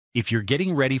If you're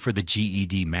getting ready for the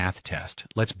GED Math test,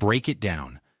 let's break it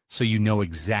down so you know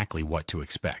exactly what to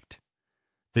expect.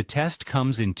 The test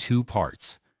comes in two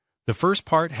parts. The first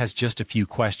part has just a few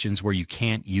questions where you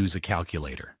can't use a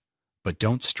calculator. But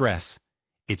don't stress,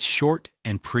 it's short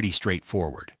and pretty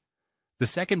straightforward. The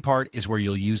second part is where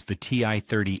you'll use the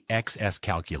TI-30XS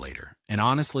calculator, and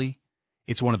honestly,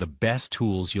 it's one of the best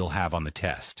tools you'll have on the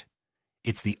test.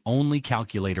 It's the only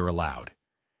calculator allowed,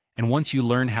 and once you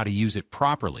learn how to use it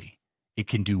properly, it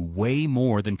can do way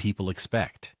more than people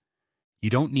expect. You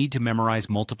don't need to memorize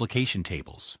multiplication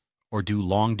tables or do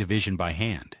long division by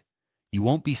hand. You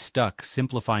won't be stuck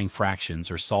simplifying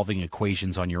fractions or solving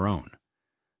equations on your own.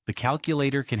 The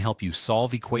calculator can help you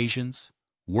solve equations,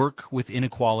 work with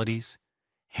inequalities,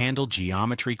 handle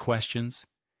geometry questions,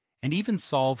 and even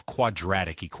solve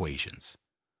quadratic equations.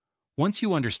 Once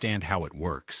you understand how it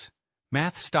works,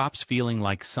 math stops feeling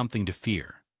like something to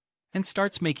fear and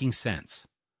starts making sense.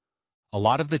 A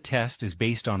lot of the test is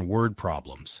based on word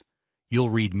problems. You'll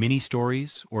read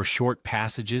mini-stories or short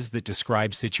passages that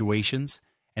describe situations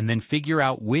and then figure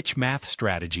out which math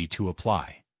strategy to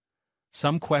apply.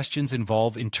 Some questions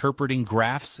involve interpreting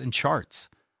graphs and charts.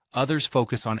 Others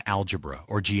focus on algebra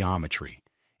or geometry.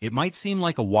 It might seem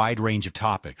like a wide range of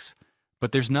topics,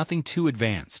 but there's nothing too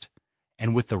advanced.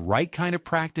 And with the right kind of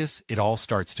practice, it all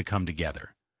starts to come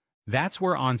together. That's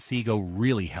where Onsego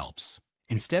really helps.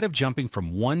 Instead of jumping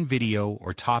from one video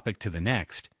or topic to the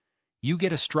next, you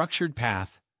get a structured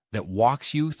path that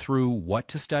walks you through what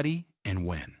to study and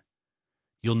when.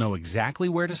 You'll know exactly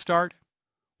where to start,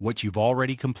 what you've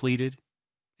already completed,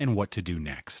 and what to do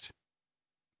next.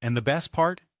 And the best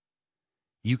part?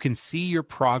 You can see your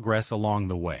progress along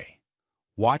the way.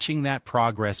 Watching that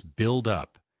progress build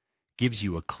up gives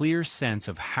you a clear sense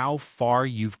of how far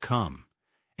you've come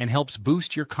and helps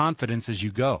boost your confidence as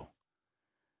you go.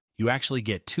 You actually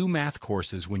get 2 math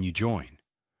courses when you join.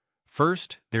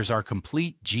 First, there's our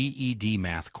complete GED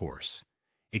Math course.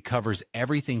 It covers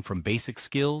everything from basic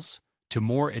skills to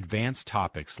more advanced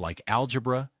topics like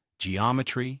algebra,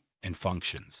 geometry, and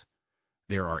functions.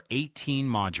 There are 18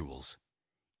 modules,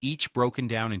 each broken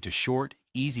down into short,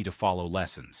 easy-to-follow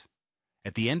lessons.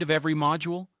 At the end of every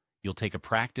module, you'll take a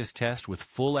practice test with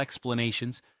full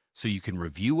explanations so you can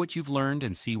review what you've learned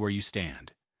and see where you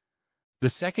stand. The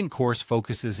second course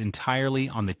focuses entirely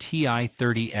on the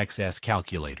TI-30XS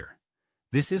calculator.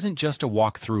 This isn't just a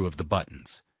walkthrough of the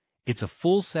buttons. It's a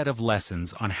full set of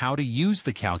lessons on how to use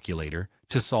the calculator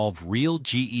to solve real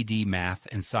GED math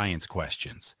and science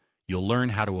questions. You'll learn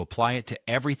how to apply it to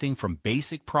everything from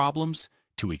basic problems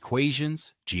to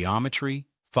equations, geometry,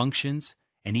 functions,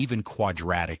 and even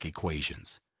quadratic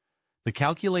equations. The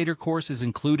calculator course is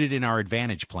included in our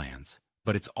Advantage plans,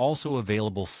 but it's also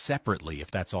available separately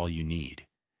if that's all you need.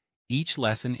 Each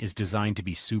lesson is designed to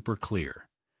be super clear.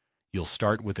 You'll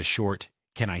start with a short,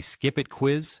 "Can I skip it?"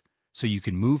 quiz, so you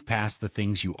can move past the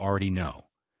things you already know.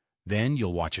 Then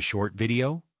you'll watch a short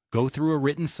video, go through a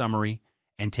written summary,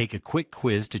 and take a quick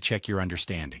quiz to check your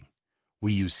understanding.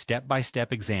 We use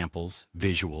step-by-step examples,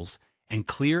 visuals, and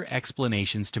clear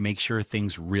explanations to make sure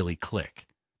things really click,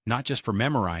 not just for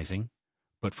memorizing,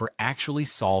 but for actually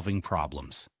solving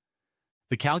problems.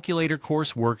 The calculator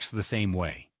course works the same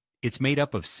way. It's made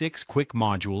up of 6 quick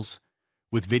modules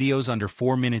with videos under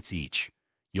 4 minutes each.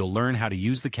 You'll learn how to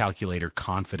use the calculator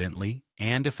confidently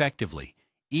and effectively,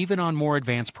 even on more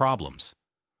advanced problems.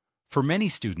 For many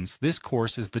students, this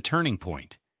course is the turning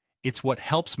point. It's what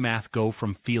helps math go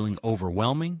from feeling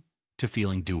overwhelming to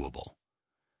feeling doable.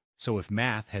 So if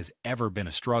math has ever been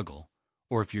a struggle,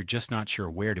 or if you're just not sure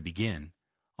where to begin,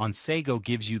 Onsego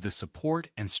gives you the support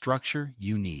and structure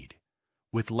you need.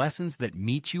 With lessons that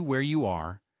meet you where you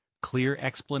are, clear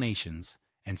explanations,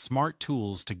 and smart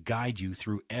tools to guide you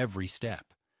through every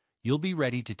step, you'll be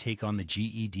ready to take on the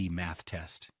GED Math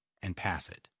test and pass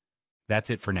it. That's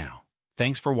it for now.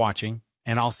 Thanks for watching,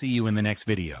 and I'll see you in the next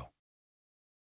video.